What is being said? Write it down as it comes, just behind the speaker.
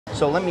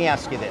So let me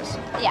ask you this.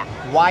 Yeah.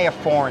 Why a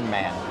foreign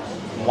man?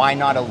 Why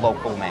not a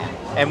local man?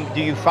 And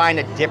do you find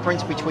a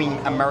difference between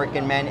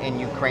American men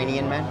and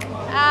Ukrainian men?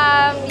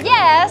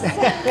 Yes.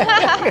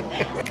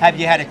 Have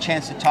you had a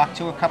chance to talk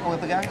to a couple of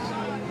the guys?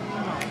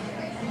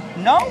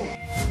 No?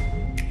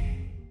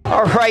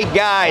 All right,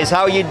 guys,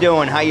 how you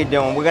doing? How you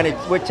doing?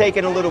 We're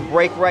taking a little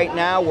break right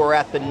now. We're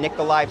at the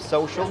Nikolaev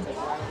Social.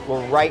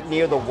 We're right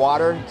near the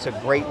water. It's a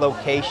great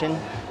location.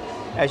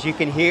 As you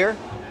can hear,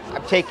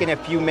 I've taken a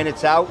few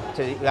minutes out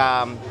to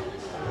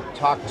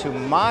talk to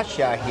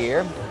Masha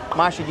here.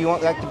 Masha, do you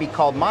like to be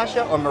called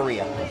Masha or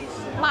Maria?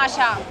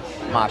 Masha.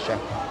 Masha.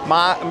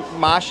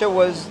 Masha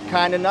was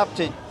kind enough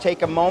to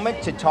take a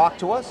moment to talk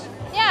to us.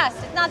 Yes,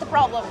 it's not a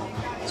problem.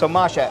 So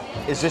Masha,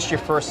 is this your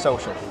first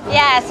social?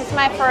 Yes, it's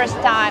my first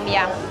time,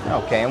 yeah.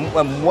 Okay,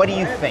 and what do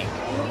you think?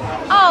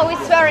 Oh,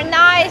 it's very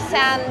nice,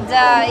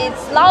 and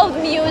it's loud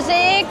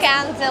music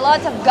and a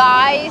lot of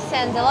guys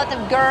and a lot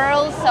of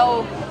girls,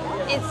 so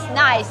it's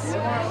nice.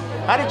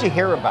 How did you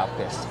hear about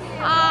this?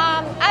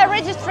 I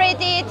registered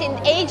it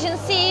in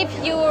agency a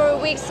few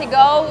weeks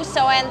ago,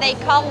 and they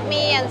called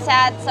me and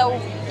said, so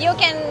you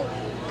can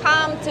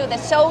come to the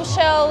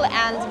social,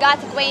 and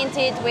got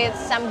acquainted with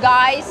some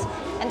guys,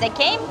 and they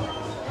came.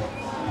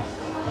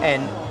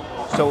 And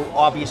so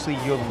obviously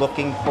you're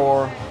looking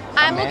for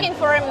I'm looking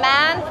for a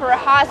man, for a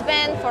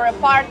husband, for a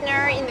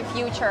partner in the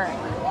future.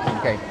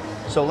 Okay,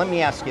 so let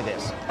me ask you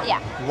this. Yeah.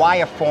 Why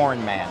a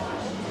foreign man?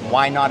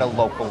 Why not a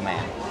local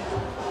man?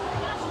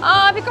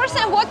 Because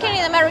I'm working in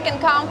an American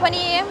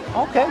company.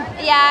 Okay.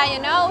 Yeah, you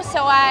know,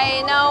 so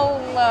I know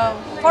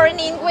foreign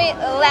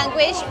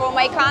language for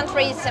my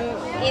country is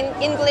in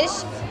English.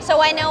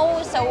 So I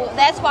know, so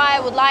that's why I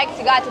would like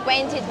to get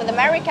acquainted with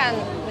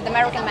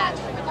American man.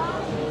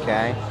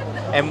 Okay.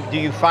 And do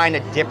you find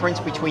a difference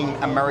between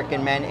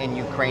American men and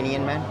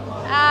Ukrainian men?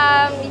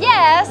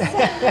 Yes.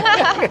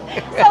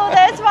 So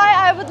that's why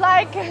I would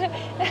like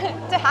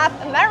to have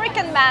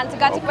American man to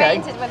get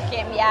acquainted with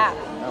him. Yeah.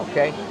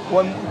 Okay.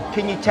 Well,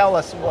 can you tell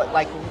us what,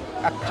 like,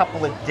 a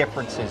couple of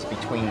differences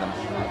between them?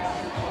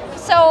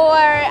 So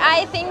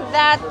I think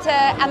that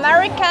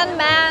American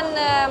man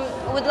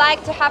would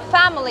like to have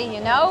family,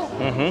 you know.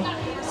 Mm-hmm.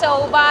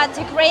 So, but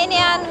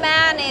Ukrainian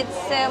man,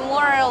 it's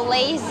more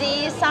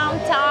lazy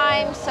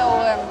sometimes. So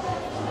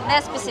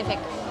less specific.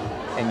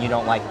 And you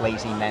don't like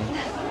lazy men?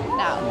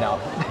 No. No.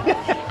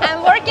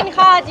 I'm working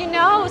hard, you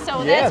know.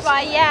 So that's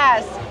why,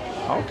 yes.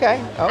 Okay.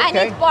 Okay.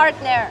 I need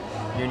partner.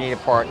 You need a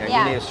partner.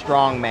 Yeah. You need a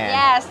strong man.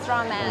 Yeah,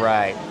 strong man.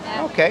 Right.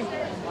 Yeah. Okay.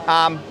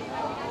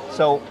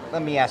 So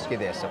let me ask you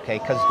this, okay?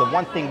 Because the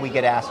one thing we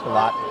get asked a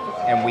lot,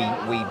 and we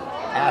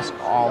ask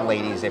all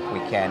ladies if we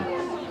can,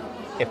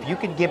 if you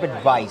could give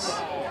advice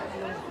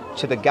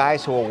to the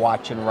guys who are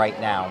watching right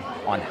now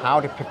on how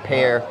to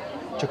prepare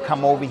to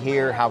come over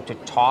here, how to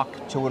talk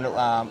to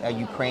a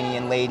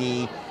Ukrainian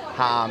lady,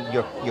 how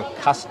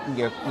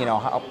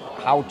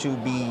to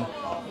be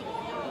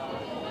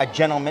a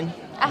gentleman,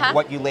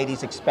 what you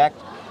ladies expect.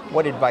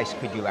 What advice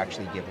could you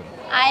actually give them?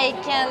 I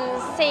can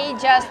say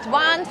just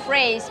one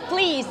phrase.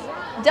 Please,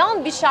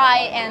 don't be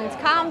shy and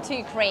come to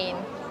Ukraine.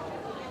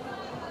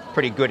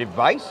 Pretty good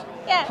advice.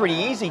 Yeah. Pretty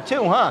easy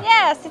too, huh?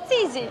 Yes, it's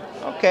easy.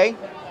 Okay.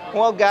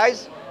 Well,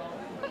 guys,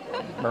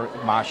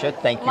 Masha,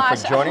 thank you for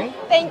joining.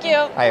 Thank you.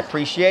 I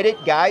appreciate it.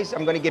 Guys,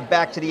 I'm going to get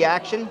back to the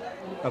action,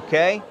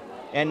 okay?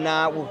 And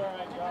we'll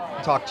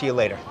talk to you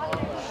later.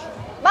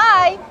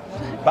 Bye.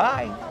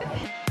 Bye.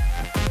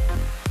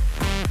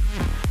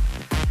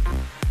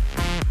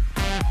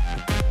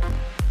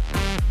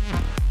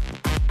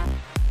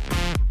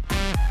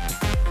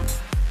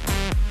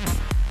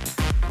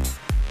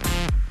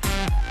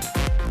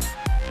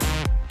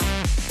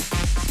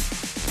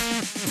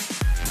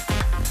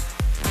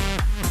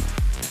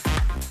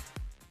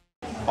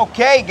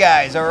 Okay,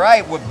 guys, all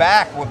right, we're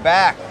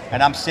back.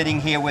 And I'm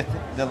sitting here with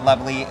the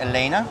lovely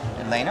Elena.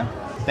 Elena,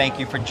 thank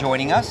you for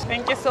joining us.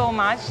 Thank you so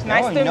much.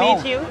 Nice to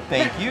meet you.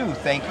 Thank you,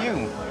 thank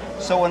you.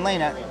 So,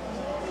 Elena,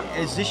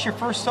 is this your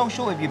first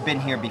social, or have you been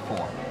here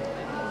before?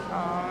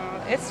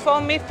 It's for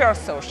me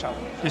first social.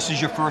 This is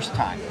your first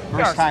time?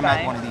 First time at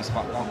time. one of these,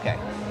 okay.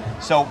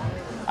 So,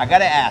 I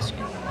gotta ask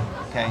you,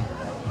 okay,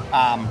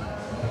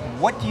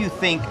 what do you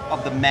think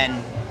of the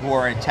men who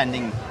are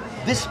attending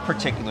this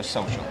particular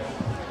social?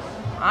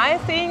 I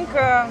think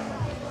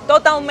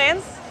total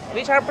men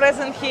which are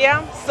present here,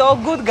 so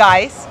good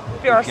guys,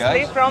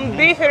 firstly, from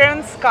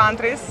different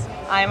countries,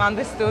 I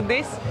understood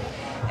this.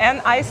 And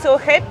I'm so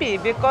happy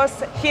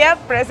because here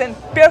present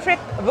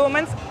perfect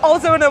women all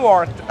over the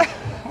world.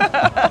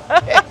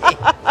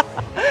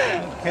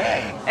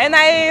 Okay. And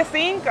I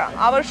think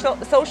our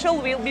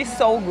social will be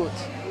so good,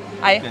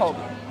 I hope.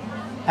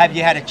 Have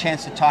you had a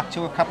chance to talk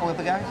to a couple of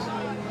the guys?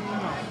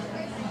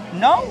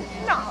 No?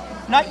 No.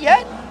 Not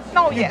yet?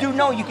 No, You yet. do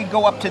know you can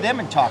go up to them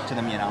and talk to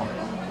them, you know.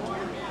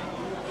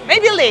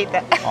 Maybe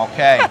later.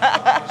 Okay.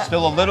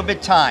 Still a little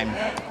bit time.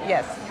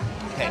 Yes.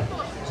 Okay.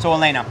 So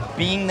Elena,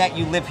 being that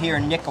you live here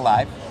in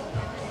Nikolaev,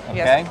 okay?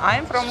 Yes,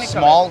 I'm from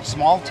Nikolaev.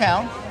 Small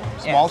town,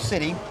 small Yes.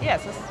 city.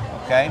 Yes.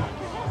 Okay.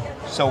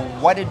 So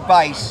what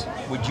advice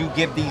would you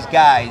give these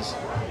guys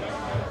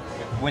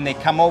when they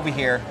come over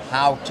here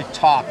how to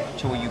talk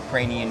to a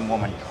Ukrainian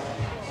woman?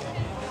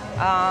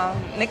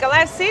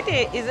 Nikolaev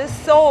city is a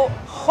so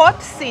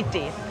hot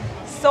city,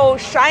 so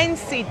shine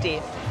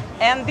city,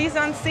 and this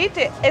one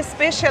city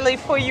especially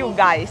for you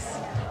guys,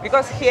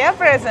 because here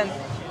present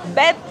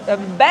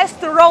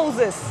best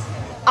roses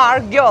are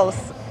girls.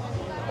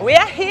 We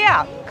are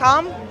here.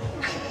 Come.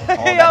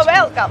 You're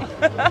welcome.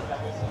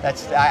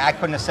 I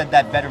couldn't have said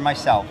that better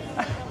myself.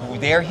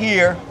 They're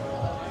here.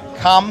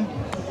 Come,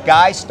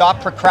 guys.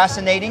 Stop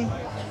procrastinating.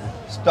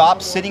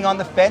 Stop sitting on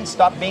the fence.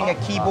 Stop being a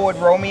keyboard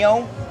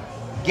Romeo.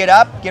 Get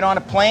up. Get on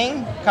a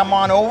plane. Come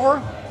on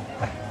over.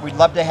 We'd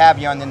love to have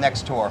you on the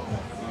next tour.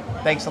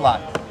 Thanks a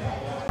lot.